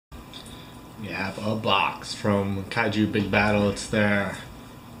We have a box from Kaiju Big Battel. It's their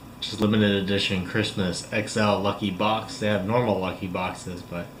just limited edition Christmas XL lucky box. They have normal lucky boxes,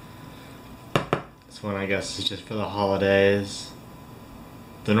 but this one I guess is just for the holidays.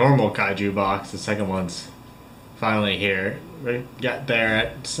 The normal Kaiju box, the second one's finally here. We got there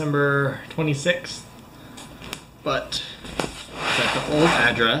at December 26th, but it's at the old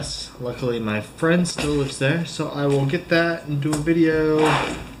address. Luckily my friend still lives there, so I will get that and do a video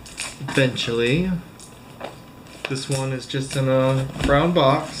eventually. This one is just in a brown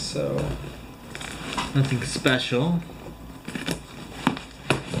box, so nothing special.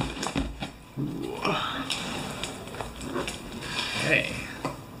 Hey.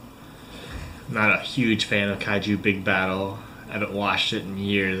 Not a huge fan of Kaiju Big Battel. I haven't watched it in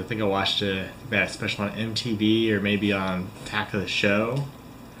years. I think I watched it, that special on MTV or maybe on Attack of the Show.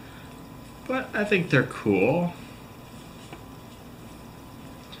 But I think they're cool.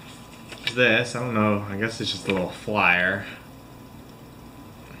 This, I don't know, I guess it's just a little flyer.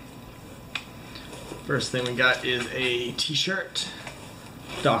 First thing we got is a t-shirt.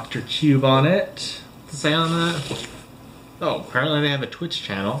 Dr. Cube on it. What's it say on that? Oh, apparently they have a Twitch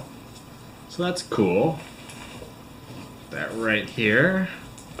channel. So that's cool. That right here.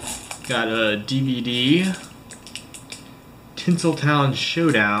 Got a DVD. Tinseltown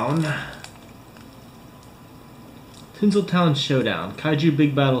Showdown. Tinseltown Showdown, Kaiju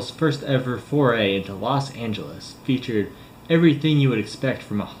Big Battel's first ever foray into Los Angeles, featured everything you would expect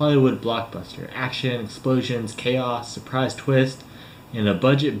from a Hollywood blockbuster: action, explosions, chaos, surprise twist, and a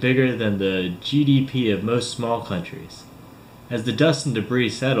budget bigger than the GDP of most small countries. As the dust and debris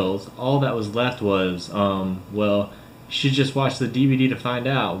settles, all that was left was, well, you should just watch the DVD to find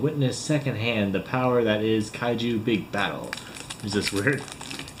out. Witness secondhand the power that is Kaiju Big Battel. There's this weird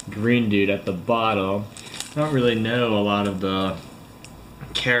green dude at the bottom. I don't really know a lot of the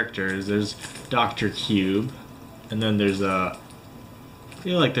characters. There's Dr. Cube, and then there's a, I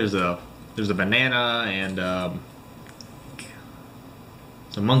feel like there's a banana and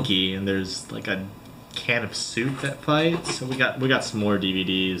it's a monkey, and there's like a can of soup that fights. So we got some more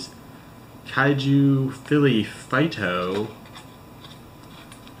DVDs. Kaiju Philly Fighto.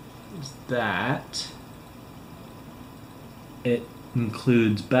 What's that? It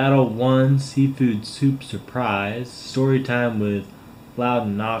includes Battle 1, Seafood Soup Surprise, Storytime with Loud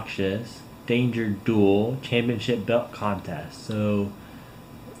and Noxious, Danger Duel, Championship Belt Contest. So,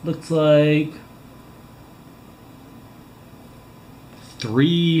 it looks like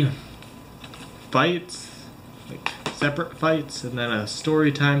 3 fights, like separate fights, and then a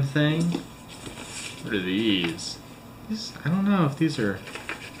Storytime thing. What are these? I don't know if these are,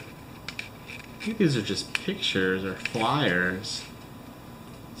 I think these are just pictures or flyers.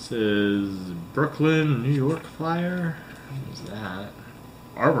 This is Brooklyn, New York flyer. What is that?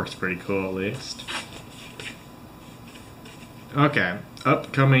 Artwork's pretty cool, at least. Okay,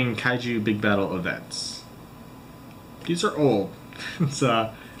 upcoming Kaiju Big Battel events. These are old.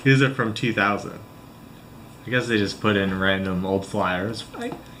 These are from 2000. I guess they just put in random old flyers.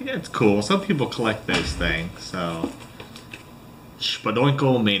 It's cool. Some people collect those things, so.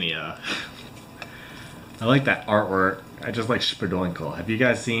 Spadoinkle Mania. I like that artwork. I just like Spadoinkle. Have you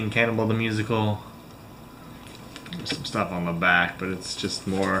guys seen Cannibal the Musical? There's some stuff on the back, but it's just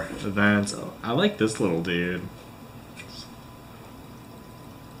more events. Oh, I like this little dude. It's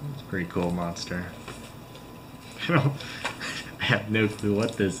a pretty cool monster. I have no clue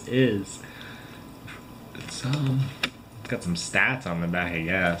what this is. It's got some stats on the back, I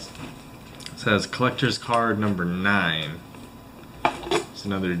guess. It says collector's card number 9. It's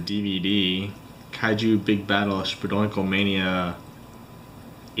another DVD. Kaiju Big Battel Spadoinkle Mania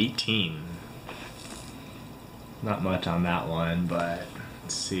 18. Not much on that one, but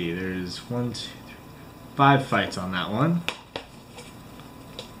let's see. There's 5 fights on that one.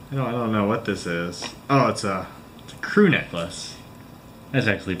 I don't know what this is. Oh, it's a crew necklace. That's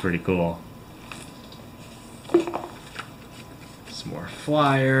actually pretty cool. Some more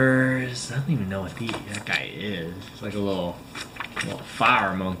flyers. I don't even know what that guy is. It's like a little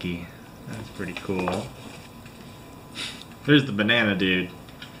fire monkey. That's pretty cool. There's the banana dude.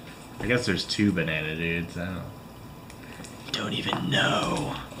 I guess there's 2 banana dudes. I don't even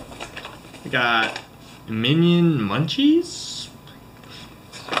know. We got Minion Munchies.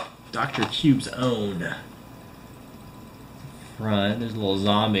 Dr. Cube's own. Front. There's a little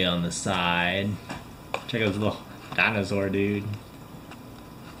zombie on the side. Check out this little dinosaur dude.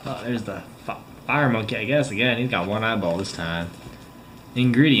 Oh, there's the fire monkey, I guess. Again, he's got 1 eyeball this time.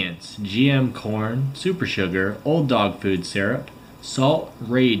 Ingredients: GM corn, super sugar, old dog food syrup, salt,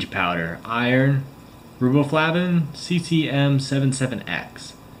 rage powder, iron, riboflavin,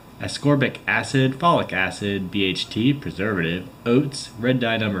 CCM77X. ascorbic acid, folic acid, BHT, preservative, oats, red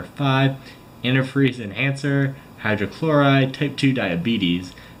dye number 5, antifreeze enhancer, hydrochloride, type 2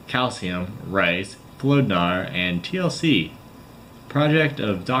 diabetes, calcium, rice, flodnar, and TLC. Project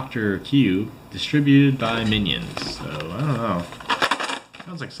of Dr. Q, distributed by Minions. So, I don't know.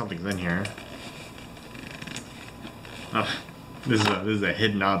 Sounds like something's in here. Oh, this is a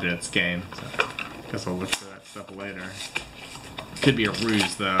hidden objects game, so I guess I'll look for that stuff later. Could be a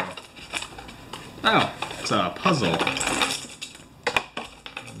ruse, though. Oh, it's a puzzle. It's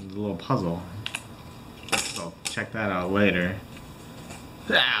a little puzzle. So I'll check that out later.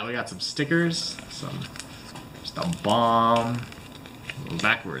 Ah, we got some stickers, just a bomb.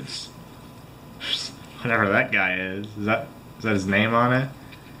 Backwards. Whatever that guy is. Is that his name on it?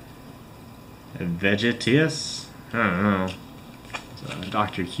 Vegetius? I don't know. It's a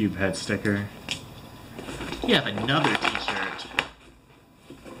Dr. Cube head sticker. We have another t-shirt.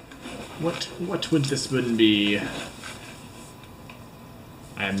 What would this one be? I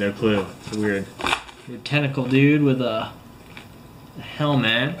have no clue. It's weird. Your tentacle dude with a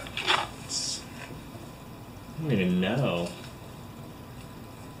helmet. I don't even know.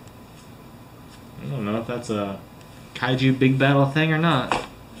 I don't know if that's a Kaiju Big Battle thing or not.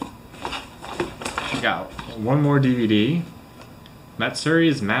 We got one more DVD.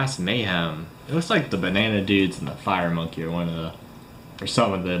 Matsuri's Mass Mayhem. It looks like the banana dudes and the fire monkey are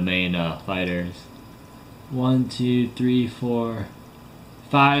some of the main fighters. 1, 2, 3, 4,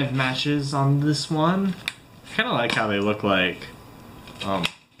 5 matches on this one. I kind of like how they look like. Well,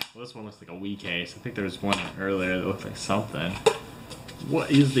 this one looks like a Wii case. I think there was one earlier that looked like something.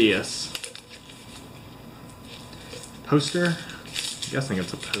 What is this? Poster? I'm guessing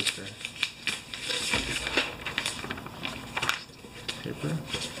it's a poster. Paper.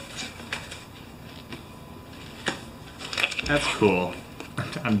 That's cool.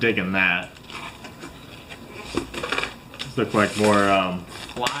 I'm digging that. These look like more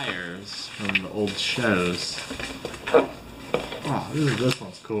flyers from the old shows. Oh, this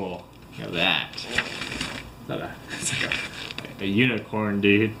one's cool. Look at that. It's like a unicorn,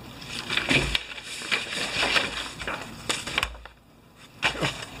 dude.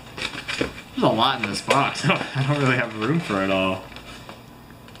 There's a lot in this box. I don't really have room for it all.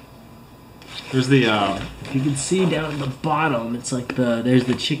 There's the, if you can see down at the bottom, it's like there's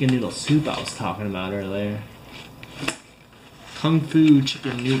the chicken noodle soup I was talking about earlier. Kung Fu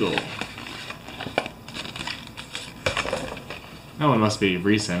chicken noodle. That one must be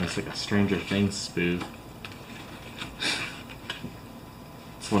recent. It's like a Stranger Things spoof.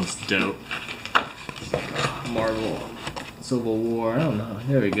 This one's dope. It's like a Marvel Civil War. I don't know.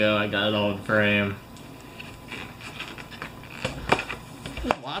 There we go. I got it all in frame.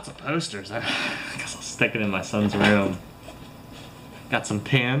 There's lots of posters. I guess I'll stick it in my son's room. Got some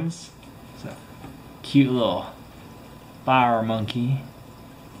pins. It's a cute little fire monkey.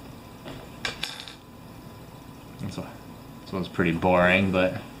 This one's pretty boring,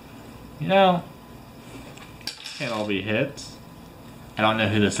 but you know, can't all be hits. I don't know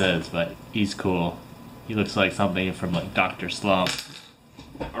who this is, but he's cool. He looks like something from like Dr. Slump.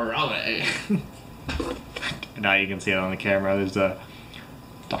 Alright. Now you can see it on the camera. There's a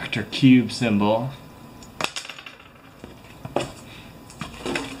Dr. Cube symbol. I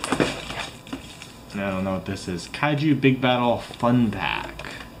don't know what this is. Kaiju Big Battle Fun Pack.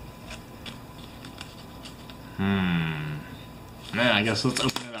 Man, I guess let's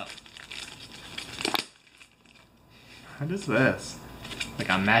open it up. What is this? Like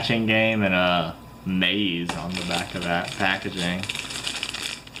a matching game and a maze on the back of that packaging.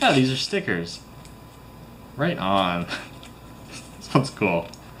 Oh, these are stickers. Right on. This one's cool.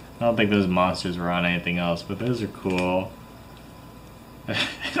 I don't think those monsters were on anything else, but those are cool.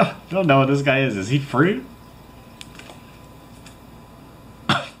 I don't know what this guy is. Is he fruit?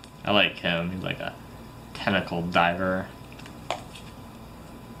 I like him. He's like a tentacle diver.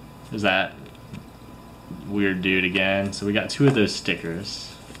 There's that weird dude again. So we got 2 of those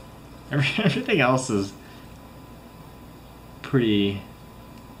stickers. Everything else is pretty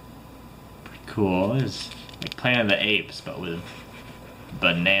cool. There's like Planet of the Apes, but with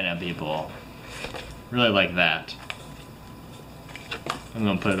banana people. Really like that. I'm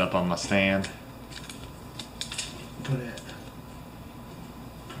gonna put it up on my stand. Put it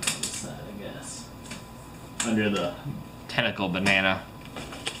on the side, I guess. Under the tentacle banana.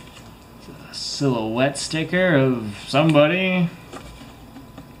 It's a silhouette sticker of somebody.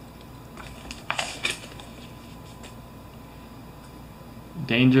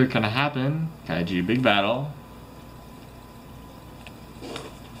 Danger can happen. Kaiju Big Battle.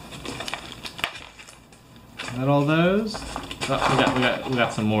 Is that all those? Oh, we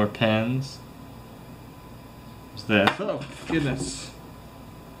got some more pens. What's this? Oh goodness!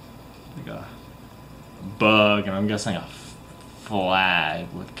 Like a bug, and I'm guessing a flag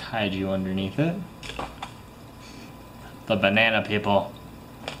with kaiju underneath it. The banana people.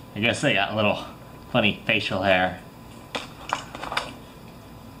 I guess they got a little funny facial hair.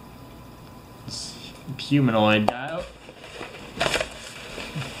 This humanoid guy.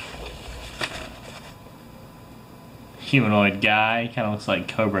 Humanoid guy, kind of looks like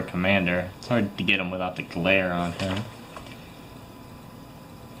Cobra Commander. It's hard to get him without the glare on him.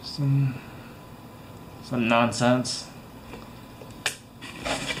 Some nonsense.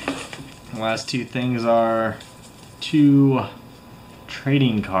 The last two things are 2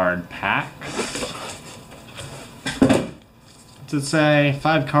 trading card packs. What's it say?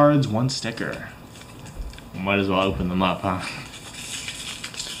 5 cards, 1 sticker. Might as well open them up, huh?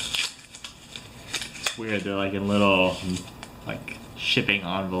 It's weird, they're like in little like shipping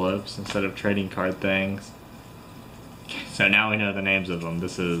envelopes instead of trading card things. So now we know the names of them.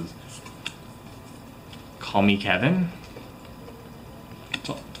 This is Call Me Kevin.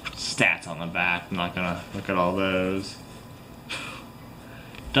 Stats on the back. I'm not gonna look at all those.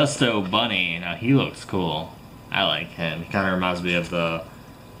 Dusto Bunny. Now he looks cool. I like him. He kind of reminds me of the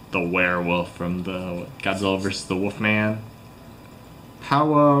werewolf from the Godzilla vs. the Wolfman.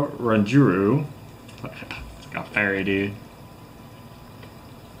 Power Ranjuru. Like a fairy dude.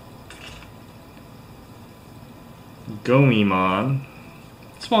 Gomimon.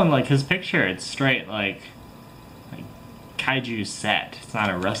 This one, like his picture, it's straight like Kaiju set. It's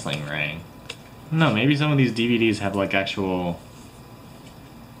not a wrestling ring. No, maybe some of these DVDs have like actual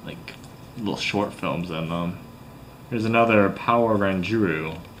like little short films in them. There's another Power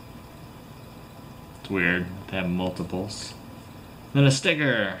Ranjuru. It's weird. They have multiples. Then a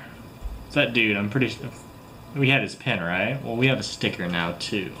sticker. It's that dude. I'm pretty sure we had his pin, right? Well, we have a sticker now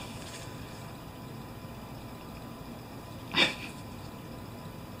too.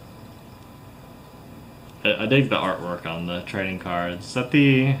 I dig the artwork on the trading cards. Is that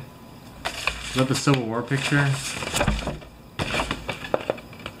the Civil War picture?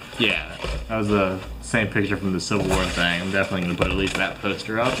 Yeah, that was the same picture from the Civil War thing. I'm definitely going to put at least that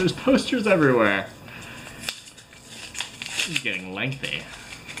poster up. There's posters everywhere. This is getting lengthy.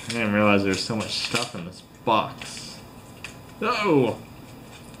 I didn't realize there's so much stuff in this box. Oh!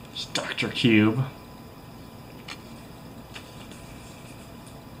 It's Dr. Cube.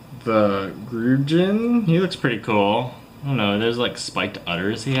 The Grujin, he looks pretty cool. I don't know, there's like spiked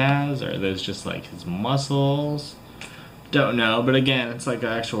udders he has, or there's just like his muscles. Don't know, but again, it's like an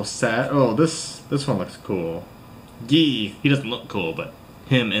actual set. Oh, this one looks cool. Gee, he doesn't look cool, but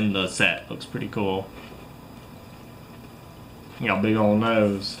him in the set looks pretty cool. He got a big old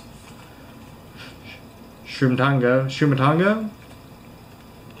nose. Shumatango?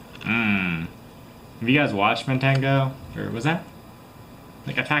 Have you guys watched Mantango? Or was that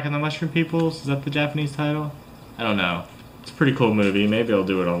like Attack of the Mushroom Peoples? Is that the Japanese title? I don't know. It's a pretty cool movie. Maybe I'll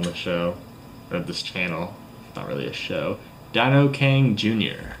do it on the show. Or this channel. Not really a show. Dino Kang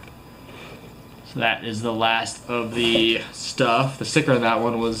Jr. So that is the last of the stuff. The sticker on that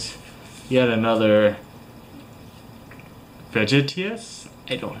one was yet another Vegetius?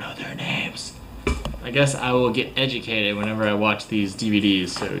 I don't know their names. I guess I will get educated whenever I watch these DVDs.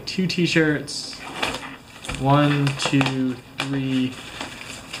 So 2 t-shirts, 1, 2, 3,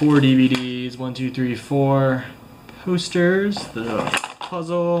 4 DVDs, 1, 2, 3, 4 posters, the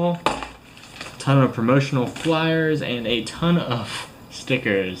puzzle, a ton of promotional flyers, and a ton of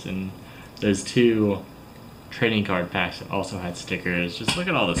stickers. And those 2 trading card packs that also had stickers. Just look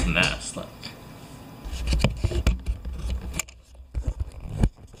at all this mess. Like,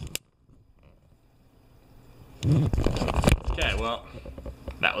 okay, well,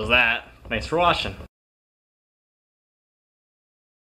 that was that. Thanks for watching.